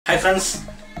Hi friends,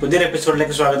 പുതിയൊരു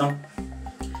എപ്പിസോഡിലേക്ക് സ്വാഗതം.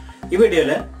 ഈ വീഡിയോയിൽ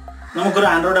നമുക്കൊരു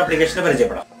ആൻഡ്രോയിഡ് ആപ്ലിക്കേഷനെ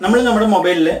പരിചയപ്പെടാം. നമ്മൾ നമ്മുടെ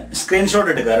മൊബൈലിൽ സ്ക്രീൻഷോട്ട്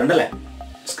എടുക്കാറുണ്ട് അല്ലേ?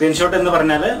 സ്ക്രീൻഷോട്ട് എന്ന്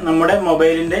പറഞ്ഞാൽ നമ്മുടെ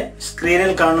മൊബൈലിന്റെ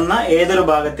സ്ക്രീനിൽ കാണുന്ന ഏതൊരു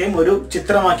ഭാഗത്തെയും ഒരു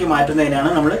ചിത്രമാക്കി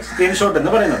മാറ്റുന്നതിനാണ് നമ്മൾ സ്ക്രീൻഷോട്ട്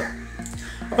എന്ന് പറയുന്നത്.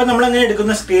 അപ്പോൾ നമ്മൾ അങ്ങനെ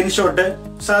എടുക്കുന്ന സ്ക്രീൻഷോട്ട്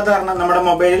സാധാരണ നമ്മുടെ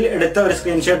മൊബൈലിൽ എടുത്ത ഒരു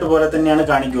സ്ക്രീൻഷോട്ട് പോലെ തന്നെയാണ്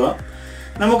കാണിക്കുക.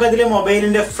 നമുക്കതിലെ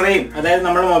മൊബൈലിന്റെ ഫ്രെയിം, അതായത്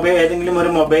നമ്മുടെ മൊബൈൽ ഏതെങ്കിലും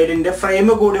ഒരു മൊബൈലിന്റെ ഫ്രെയിം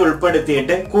കൂടി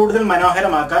ഉൾപ്പെടുത്തിയിട്ട് കൂടുതൽ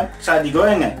മനോഹരമാക്കാൻ സാധിക്കുക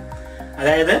എങ്ങനെ?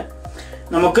 അതായത്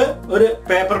നമുക്ക് ഒരു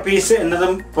പേപ്പർ പീസ്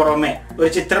എന്നതും പുറമെ, ഒരു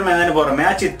ചിത്രം എന്നതിന് പുറമെ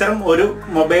ആ ചിത്രം ഒരു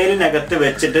മൊബൈലിനകത്ത്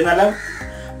വെച്ചിട്ട് നല്ല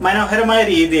മനോഹരമായ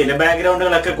രീതിയിൽ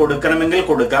ബാക്ക്ഗ്രൗണ്ടുകളൊക്കെ കൊടുക്കണമെങ്കിൽ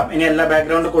കൊടുക്കാം, ഇനി എല്ലാ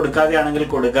ബാക്ക്ഗ്രൗണ്ട് കൊടുക്കാതെ ആണെങ്കിൽ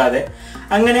കൊടുക്കാതെ,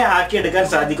 അങ്ങനെ ആക്കിയെടുക്കാൻ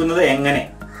സാധിക്കുന്നത് എങ്ങനെ?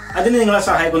 അതിന് നിങ്ങളെ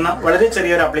സഹായിക്കുന്ന വളരെ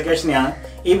ചെറിയൊരു ആപ്ലിക്കേഷനെയാണ്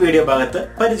ഈ വീഡിയോ ഭാഗത്ത്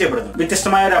പരിചയപ്പെടുന്നത്.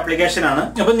 വ്യത്യസ്തമായ ഒരു ആപ്ലിക്കേഷനാണ്.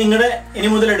 അപ്പൊ ഇനി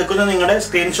മുതൽ എടുക്കുന്ന നിങ്ങളുടെ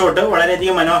സ്ക്രീൻഷോട്ട്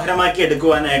വളരെയധികം മനോഹരമാക്കി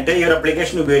എടുക്കുവാനായിട്ട് ഈ ഒരു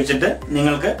ആപ്ലിക്കേഷൻ ഉപയോഗിച്ചിട്ട്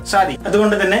നിങ്ങൾക്ക് സാധിക്കും.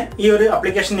 അതുകൊണ്ട് തന്നെ ഈ ഒരു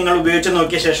ആപ്ലിക്കേഷൻ നിങ്ങൾ ഉപയോഗിച്ച്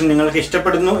നോക്കിയ ശേഷം നിങ്ങൾക്ക്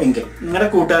ഇഷ്ടപ്പെടുന്നു എങ്കിൽ നിങ്ങളുടെ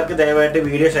കൂട്ടുകാർക്ക് ദയവായിട്ട്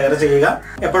വീഡിയോ ഷെയർ ചെയ്യുക.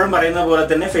 എപ്പോഴും പറയുന്ന പോലെ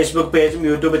തന്നെ ഫേസ്ബുക്ക് പേജും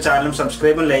യൂട്യൂബ് ചാനലും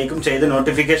സബ്സ്ക്രൈബും ലൈക്കും ചെയ്ത്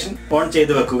നോട്ടിഫിക്കേഷൻ ഓൺ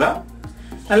ചെയ്ത് വെക്കുക.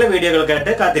 നല്ല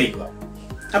വീഡിയോകൾക്കായിട്ട് കാത്തിരിക്കുക.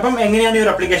 അപ്പം എങ്ങനെയാണ് ഈ ഒരു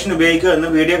ആപ്ലിക്കേഷൻ ഉപയോഗിക്കുക എന്ന്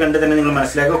വീഡിയോ കണ്ട് തന്നെ നിങ്ങൾ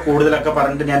മനസ്സിലാക്കുക. കൂടുതലൊക്കെ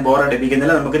പറഞ്ഞിട്ട് ഞാൻ ബോർ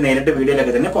അടിപ്പിക്കുന്നില്ല, നമുക്ക് നേരിട്ട്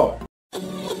വീഡിയോയിലേക്ക് തന്നെ പോവാം.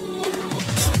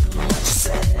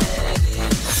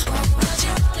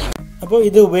 അപ്പോൾ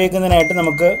ഇത് ഉപയോഗിക്കുന്നതിനായിട്ട്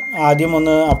നമുക്ക് ആദ്യം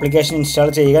ഒന്ന് ആപ്ലിക്കേഷൻ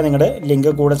ഇൻസ്റ്റാൾ ചെയ്യുക. നിങ്ങളുടെ ലിങ്ക്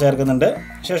കൂടെ ചേർക്കുന്നുണ്ട്.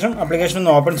 ശേഷം ആപ്ലിക്കേഷൻ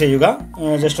ഒന്ന് ഓപ്പൺ ചെയ്യുക.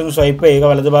 ജസ്റ്റ് ഒന്ന് സ്വൈപ്പ് ചെയ്യുക,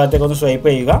 വലതു ഭാഗത്തേക്ക് ഒന്ന് സ്വൈപ്പ്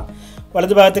ചെയ്യുക.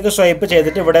 വലതു ഭാഗത്തേക്ക് സ്വൈപ്പ്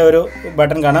ചെയ്തിട്ട് ഇവിടെ ഒരു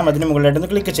ബട്ടൺ കാണാം, അതിന് മുകളിലായിട്ട്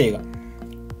ഒന്ന് ക്ലിക്ക് ചെയ്യുക.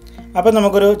 അപ്പോൾ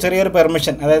നമുക്കൊരു ചെറിയൊരു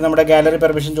പെർമിഷൻ, അതായത് നമ്മുടെ ഗാലറി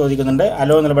പെർമിഷൻ ചോദിക്കുന്നുണ്ട്.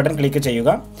 അലോ എന്നുള്ള ബട്ടൺ ക്ലിക്ക് ചെയ്യുക.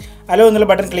 അലോ എന്നുള്ള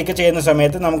ബട്ടൺ ക്ലിക്ക് ചെയ്യുന്ന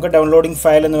സമയത്ത് നമുക്ക് ഡൗൺലോഡിംഗ്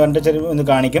ഫയൽ എന്ന് പറഞ്ഞിട്ട് ഒന്ന്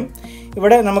കാണിക്കും.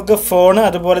 ഇവിടെ നമുക്ക് ഫോണ്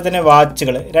അതുപോലെ തന്നെ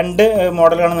വാച്ചുകൾ, രണ്ട്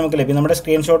മോഡലാണ് നമുക്ക് ലഭ്യം. നമ്മുടെ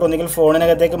സ്ക്രീൻഷോട്ട് ഒന്നുകിൽ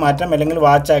ഫോണിനകത്തേക്ക് മാറ്റാം, അല്ലെങ്കിൽ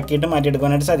വാച്ച് ആക്കിയിട്ട്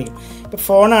മാറ്റിയെടുക്കാനായിട്ട് സാധിക്കും. ഇപ്പോൾ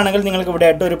ഫോണാണെങ്കിൽ നിങ്ങൾക്ക് ഇവിടെ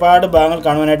ആയിട്ട് ഒരുപാട് ഭാഗങ്ങൾ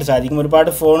കാണുവാനായിട്ട് സാധിക്കും,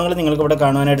 ഒരുപാട് ഫോണുകൾ നിങ്ങൾക്ക് ഇവിടെ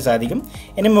കാണുവാനായിട്ട് സാധിക്കും.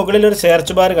 ഇനി മുകളിൽ ഒരു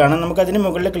സെർച്ച് ബാർ കാണാം. നമുക്കതിന്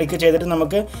മുകളിൽ ക്ലിക്ക് ചെയ്തിട്ട്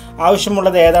നമുക്ക്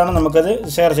ആവശ്യമുള്ളത് ഏതാണോ നമുക്കത്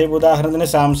ഷെയർ ചെയ്യും. ഉദാഹരണത്തിന്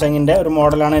സാംസങ്ങിൻ്റെ ഒരു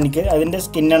മോഡലാണ് എനിക്ക്, അതിൻ്റെ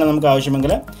സ്കിന്നാണ് നമുക്ക്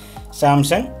ആവശ്യമെങ്കിൽ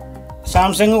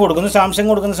സാംസങ് കൊടുക്കുന്ന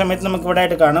സമയത്ത് നമുക്ക് ഇവിടെ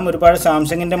ആയിട്ട് കാണാം ഒരുപാട്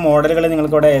സാംസങ്ങിൻ്റെ മോഡലുകൾ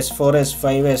നിങ്ങൾക്ക് ഇവിടെ S4,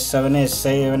 S5, S7,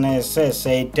 S7,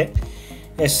 S8,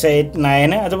 S8,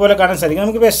 9 അതുപോലെ കാണാൻ സാധിക്കും.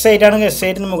 നമുക്കിപ്പോൾ S8 ആണെങ്കിൽ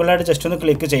S8ന് മുകളിലായിട്ട് ജസ്റ്റ് ഒന്ന്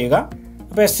ക്ലിക്ക് ചെയ്യുക.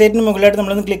 അപ്പോൾ S8ന് മുകളിലായിട്ട്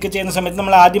നമ്മളൊന്ന് ക്ലിക്ക് ചെയ്യുന്ന സമയത്ത്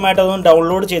നമ്മൾ ആദ്യമായിട്ട് അതൊന്ന്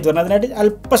ഡൗൺലോഡ് ചെയ്തു തരണം. അതിനായിട്ട്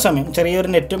അല്പസമയം,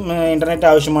 ചെറിയൊരു നെറ്റും ഇൻ്റർനെറ്റ്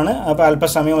ആവശ്യമാണ്. അപ്പോൾ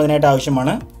അല്പസമയം അതിനായിട്ട്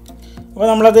ആവശ്യമാണ്. അപ്പോൾ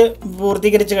നമ്മളത്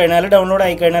പൂർത്തീകരിച്ച് കഴിഞ്ഞാൽ, ഡൗൺലോഡ്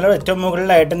ആയി കഴിഞ്ഞാൽ ഏറ്റവും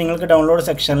മുകളിലായിട്ട് നിങ്ങൾക്ക് ഡൗൺലോഡ്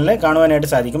സെക്ഷനിൽ കാണുവാനായിട്ട്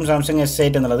സാധിക്കും സാംസങ്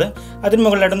S8 എന്നുള്ളത്. അതിന്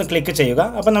മുകളിലായിട്ടൊന്ന് ക്ലിക്ക് ചെയ്യുക.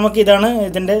 അപ്പോൾ നമുക്ക് ഇതാണ്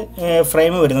ഇതിൻ്റെ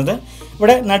ഫ്രെയിം വരുന്നത്.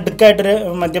 ഇവിടെ നടുക്കായിട്ടൊരു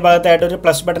മധ്യഭാഗത്തായിട്ടൊരു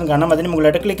പ്ലസ് ബട്ടൺ കാണാം, അതിന്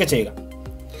മുകളിലായിട്ട് ക്ലിക്ക് ചെയ്യുക.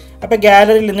 അപ്പോൾ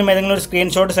ഗാലറിയിൽ നിന്നും ഏതെങ്കിലും ഒരു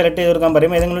സ്ക്രീൻഷോട്ട് സെലക്ട് ചെയ്ത് കൊടുക്കാൻ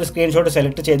പറയും. ഏതെങ്കിലും ഒരു സ്ക്രീൻഷോട്ട്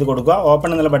സെലക്ട് ചെയ്ത് കൊടുക്കുക. ഓപ്പൺ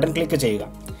എന്നുള്ള ബട്ടൺ ക്ലിക്ക് ചെയ്യുക.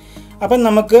 അപ്പം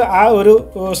നമുക്ക് ആ ഒരു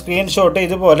സ്ക്രീൻഷോട്ട്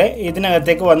ഇതുപോലെ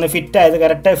ഇതിനകത്തേക്ക് വന്ന്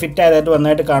കറക്റ്റ് ഫിറ്റ് ആയതായിട്ട്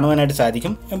വന്നായിട്ട് കാണുവാനായിട്ട്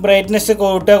സാധിക്കും. ബ്രൈറ്റ്നെസ്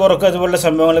കൂട്ടുക കുറക്കുക അതുപോലുള്ള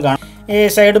സംഭവങ്ങൾ കാണാം. ഈ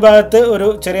സൈഡ് ഭാഗത്ത് ഒരു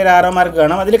ചെറിയൊരു ആരോ മാർക്ക്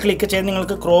കാണാം, അതിൽ ക്ലിക്ക് ചെയ്ത്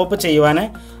നിങ്ങൾക്ക് ക്രോപ്പ് ചെയ്യുവാൻ,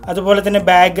 അതുപോലെ തന്നെ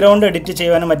ബാക്ക്ഗ്രൗണ്ട് എഡിറ്റ്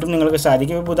ചെയ്യുവാനും മറ്റും നിങ്ങൾക്ക്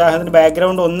സാധിക്കും. ഇപ്പോൾ ഉദാഹരണത്തിന്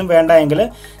ബാക്ക്ഗ്രൗണ്ട് ഒന്നും വേണ്ട എങ്കിൽ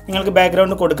നിങ്ങൾക്ക്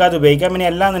ബാക്ക്ഗ്രൗണ്ട് കൊടുക്കാതെ ഉപയോഗിക്കാം. ഇനി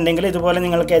അല്ലാന്നുണ്ടെങ്കിൽ ഇതുപോലെ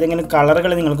നിങ്ങൾക്ക് ഏതെങ്കിലും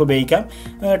കളറുകൾ നിങ്ങൾക്ക് ഉപയോഗിക്കാം.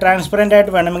 ട്രാൻസ്പെറൻ്റ്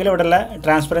ആയിട്ട് വേണമെങ്കിൽ ഇവിടെയുള്ള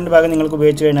ട്രാൻസ്പെറൻറ്റ് ഭാഗം നിങ്ങൾക്ക്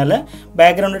ഉപയോഗിച്ച് കഴിഞ്ഞാൽ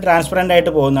ബാക്ക്ഗ്രൗണ്ട് ട്രാൻസ്പെറൻ്റ്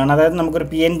ആയിട്ട് പോകുന്നതാണ്. അതായത് നമുക്കൊരു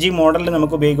PNG മോഡലിൽ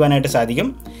നമുക്ക് ഉപയോഗിക്കുവാനായിട്ട് സാധിക്കും.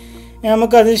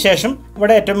 നമുക്കതിന് ശേഷം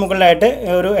ഇവിടെ ഏറ്റവും മുകളിലായിട്ട്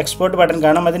ഒരു എക്സ്പോർട്ട് ബട്ടൺ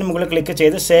കാണാം, അതിന് മുകളിൽ ക്ലിക്ക്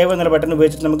ചെയ്ത് സേവ് എന്നുള്ള ബട്ടൺ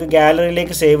ഉപയോഗിച്ചിട്ട് നമുക്ക്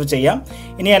ഗാലറിയിലേക്ക് സേവ് ചെയ്യാം.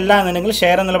 ഇനി അല്ല എന്നുണ്ടെങ്കിൽ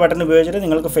ഷെയർ എന്നുള്ള ബട്ടൺ ഉപയോഗിച്ചിട്ട്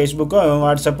നിങ്ങൾക്ക് ഫേസ്ബുക്കോ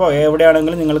വാട്സപ്പോ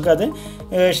എവിടെയാണെങ്കിലും നിങ്ങൾക്ക് അത്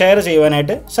ഷെയർ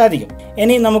ചെയ്യുവാനായിട്ട് സാധിക്കും.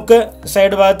 ഇനി നമുക്ക്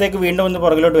സൈഡ് ഭാഗത്തേക്ക് വീണ്ടും ഒന്ന്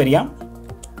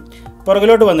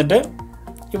പുറകിലോട്ട് വന്നിട്ട്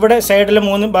ഇവിടെ സൈഡിൽ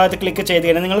 3 ഭാഗത്ത് ക്ലിക്ക് ചെയ്ത്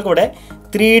കഴിഞ്ഞാൽ നിങ്ങൾക്കിവിടെ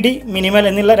 3D മിനിമൽ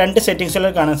എന്നുള്ള 2 സെറ്റിങ്സുകൾ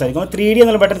കാണാൻ സാധിക്കും. 3D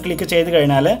എന്നുള്ള ബട്ടൺ ക്ലിക്ക് ചെയ്ത്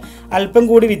കഴിഞ്ഞാൽ അല്പം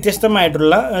കൂടി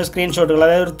വ്യത്യസ്തമായിട്ടുള്ള സ്ക്രീൻഷോട്ടുകൾ,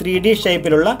 അതായത് ഒരു 3D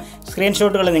ഷേപ്പിലുള്ള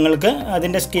സ്ക്രീൻഷോട്ടുകൾ നിങ്ങൾക്ക്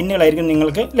അതിൻ്റെ സ്കിന്നുകളായിരിക്കും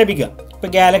നിങ്ങൾക്ക് ലഭിക്കുക.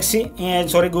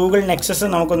 ഇപ്പോൾ ഗൂഗിൾ നെക്സസ്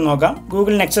നമുക്കൊന്ന് നോക്കാം.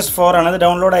 ഗൂഗിൾ നെക്സസ് 4 ആണ്, അത്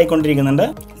ഡൗൺലോഡ് ആയിക്കൊണ്ടിരിക്കുന്നുണ്ട്.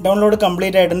 ഡൗൺലോഡ്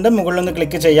കംപ്ലീറ്റ് ആയിട്ടുണ്ട്. മുകളിലൊന്ന്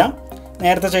ക്ലിക്ക് ചെയ്യാം.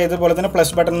 നേരത്തെ ചെയ്തതുപോലെ തന്നെ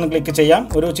പ്ലസ് ബട്ടൺ ഒന്ന് ക്ലിക്ക് ചെയ്യാം.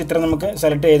 ഒരു ചിത്രം നമുക്ക്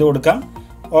സെലക്ട് ചെയ്ത് കൊടുക്കാം.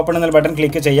 ഓപ്പൺ എന്നുള്ള ബട്ടൺ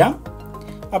ക്ലിക്ക് ചെയ്യാം.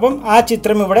 അപ്പം ആ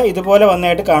ചിത്രം ഇവിടെ ഇതുപോലെ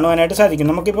വന്നായിട്ട് കാണുവാനായിട്ട് സാധിക്കും.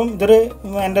 നമുക്കിപ്പം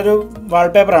എൻ്റെ ഒരു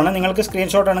വാൾപേപ്പറാണ്, നിങ്ങൾക്ക്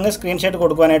സ്ക്രീൻഷോട്ട് ആണെങ്കിൽ സ്ക്രീൻഷോട്ട്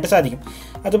കൊടുക്കുവാനായിട്ട് സാധിക്കും.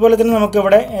 അതുപോലെ തന്നെ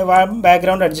നമുക്കിവിടെ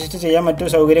ബാക്ക്ഗ്രൗണ്ട് അഡ്ജസ്റ്റ് ചെയ്യാൻ മറ്റു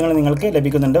സൗകര്യങ്ങൾ നിങ്ങൾക്ക്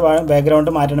ലഭിക്കുന്നുണ്ട്.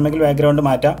 ബാക്ക്ഗ്രൗണ്ട് മാറ്റണമെങ്കിൽ ബാക്ക്ഗ്രൗണ്ട്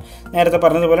മാറ്റാം. നേരത്തെ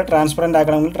പറഞ്ഞതുപോലെ ട്രാൻസ്പെറൻ്റ്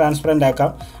ആക്കണമെങ്കിൽ ട്രാൻസ്പെറൻ്റ്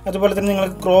ആക്കാം. അതുപോലെ തന്നെ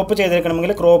നിങ്ങൾക്ക് ക്രോപ്പ്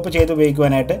ചെയ്തെടുക്കണമെങ്കിൽ ക്രോപ്പ് ചെയ്ത്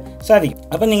ഉപയോഗിക്കുവാനായിട്ട് സാധിക്കും.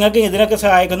 അപ്പം നിങ്ങൾക്ക് ഇതിനൊക്കെ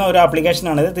സഹായിക്കുന്ന ഒരു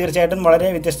ആപ്ലിക്കേഷനാണിത്. തീർച്ചയായിട്ടും വളരെ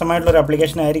വ്യത്യസ്തമായിട്ടുള്ള ഒരു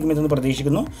ആപ്ലിക്കേഷൻ ആയിരിക്കും ഇതെന്ന്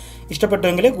പ്രതീക്ഷിക്കുന്നു.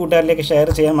 ഇഷ്ടപ്പെട്ടുവെങ്കിൽ കൂട്ടുകാരിലേക്ക് ഷെയർ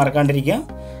ചെയ്യാൻ മറക്കാണ്ടിരിക്കുക.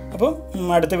 അപ്പോൾ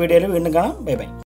അടുത്ത വീഡിയോയിൽ വീണ്ടും കാണാം. Bye bye.